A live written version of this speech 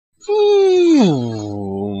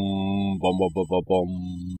Bom, bom, bom, bom, bom.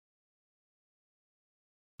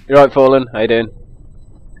 You right, Fallen? How you doing?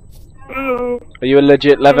 Hello. Are you a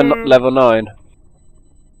legit level 9?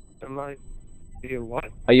 Am I? You what?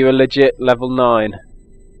 Are you a legit level 9?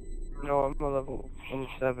 No, I'm a level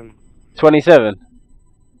 7. 27?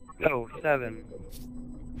 No, 7.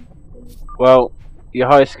 Well, your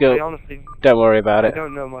high skill. I honestly Don't worry about it. I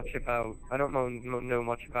don't know much about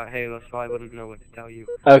Halo, so I wouldn't know what to tell you.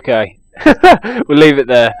 Okay. We'll leave it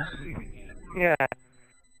there. Yeah.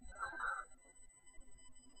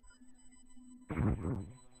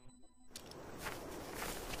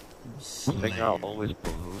 I think I'll always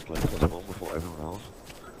boost like this one before everyone else.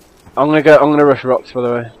 I'm gonna rush rocks, by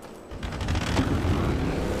the way.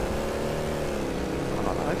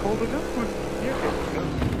 I called it up.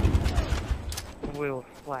 Wheel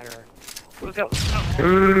splatter. Let's go.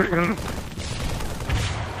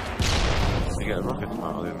 You get a rocket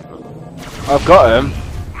now, I've got him.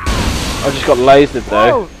 I've just got lasered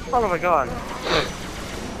though. Oh, son of a gun.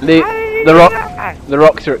 The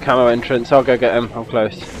rocks are at camo entrance. I'll go get him. I'm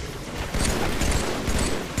close.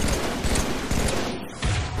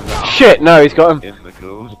 Shit! No, he's got him. in the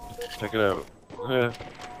goes. Check it out. Yeah.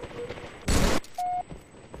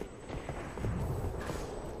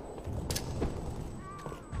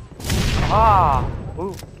 Ah!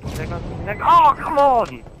 Ooh. Oh, come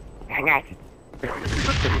on! Dang it!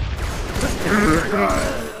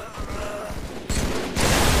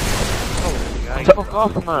 Oh, Fuck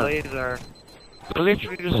off, man! Laser. They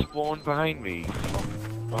literally just spawned behind me.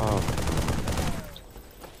 Oh.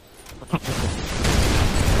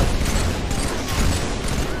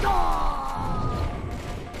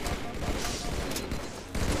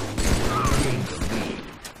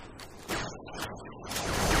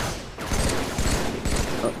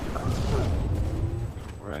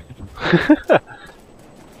 I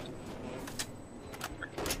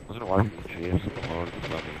don't know why people chase so hard at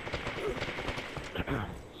this level.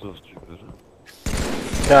 So stupid.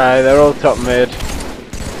 Okay, they're all top mid.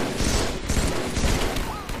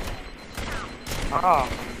 Ah!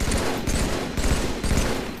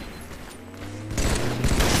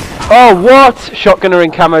 Oh, what? Shotgunner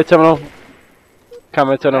in camo tunnel.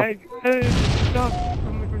 Camo tunnel. Hey, stop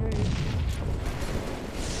from the grenade.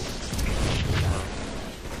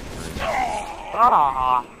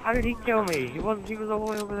 Ah! How did he kill me? He was all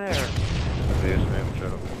the way over there.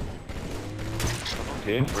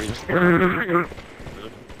 Okay, freeze.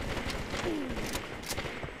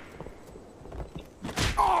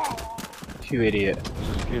 You idiot.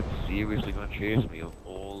 This kid's seriously gonna chase me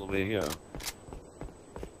all the way here.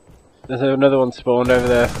 There's another one spawned over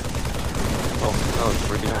there. Oh, no, it's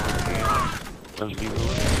freaking out again. Let's leave it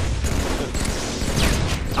alone.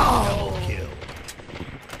 Double kill.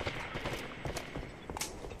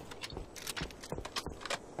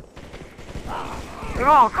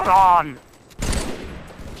 Oh, come on!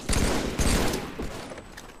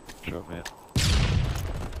 Sure, man.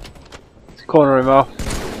 Let's corner him off.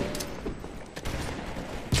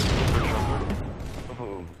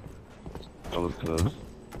 Oh. That was close.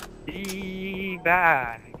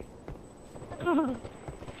 Bag. What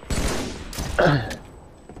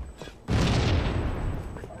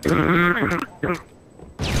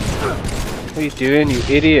are you doing, you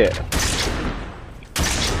idiot?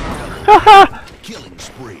 Killing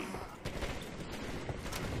spree.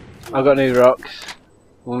 I've got new rocks.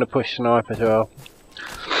 I'm gonna push snipe as well.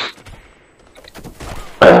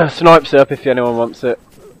 Snipe's up if anyone wants it.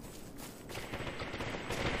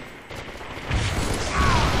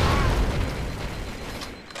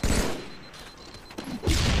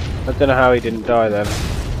 I don't know how he didn't die then.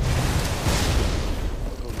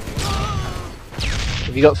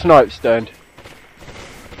 Have you got snipe stoned?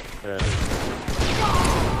 Yeah.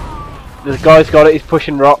 The guy's got it, he's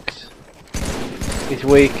pushing rocks. He's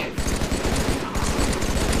weak.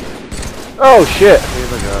 Oh shit!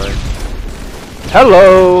 Here's a guy.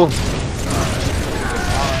 Hello!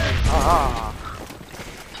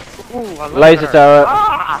 Ooh, Laser turret.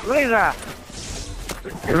 Ah! Laser!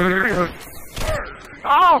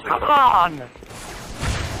 Oh, come on!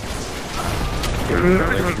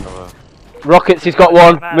 Rockets, he's got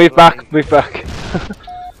one. Move back, move back.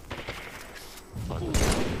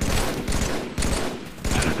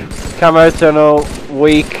 Camo tunnel,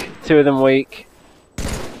 weak. Two of them weak.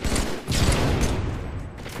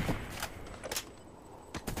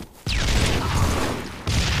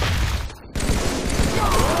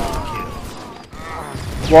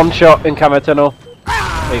 One shot in camo tunnel.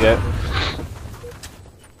 There you go.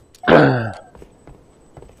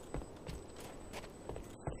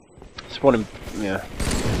 Spawn him, yeah.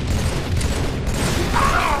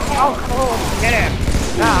 Oh, cool! Get him!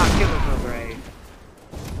 Ah, kill him so great.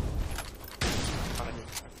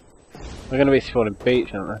 They're going to be spawning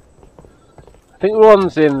beach, aren't they? I think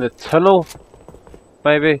one's in the tunnel.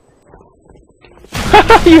 Maybe.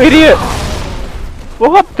 You idiot!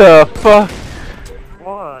 What the fuck?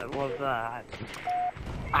 What was that?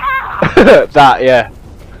 That, yeah.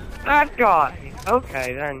 That guy!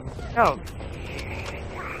 Okay then. Oh.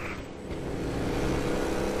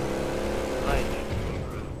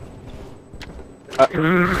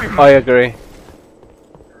 I agree.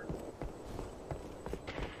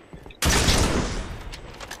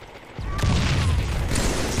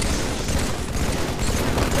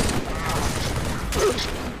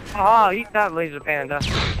 Oh, eat that laser panda.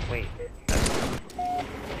 Wait.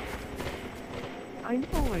 I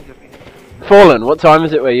know laser panda. Fallen, what time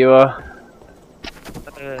is it where you are?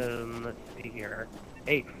 Let's see here.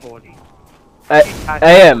 8:40.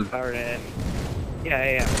 AM? Yeah,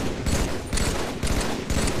 AM.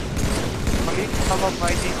 Come up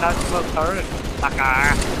right these out smoke turret.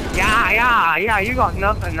 Sucker. Yeah, you got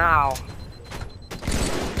nothing now.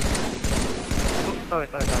 Oops, sorry.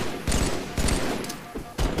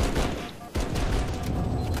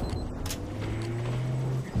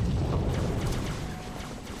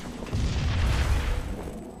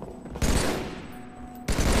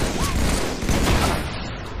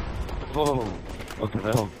 Whoa, what the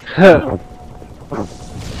hell?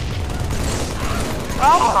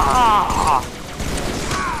 Ah!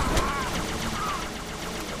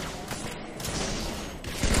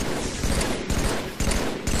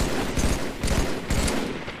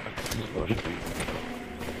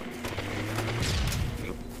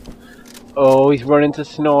 Oh, he's running to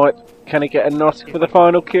snipe. Can he get a knock for the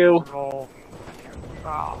final kill? Roll.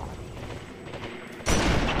 Oh.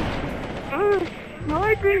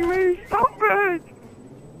 Sniping me! Stop it!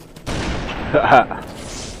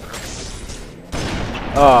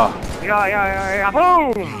 Oh. Yeah.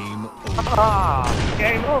 Boom! Game over. Ah,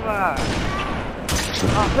 game over!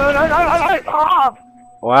 Oh, no, stop!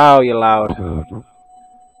 Wow, you're loud. That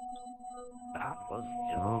was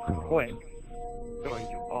just quick. Going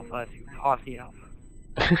to offer to party up.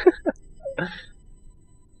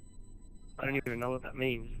 I don't even know what that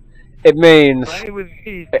means. It means... Play with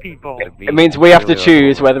these people. It means we have to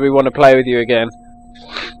choose whether we want to play with you again.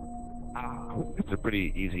 Ah. It's a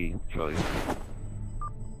pretty easy choice.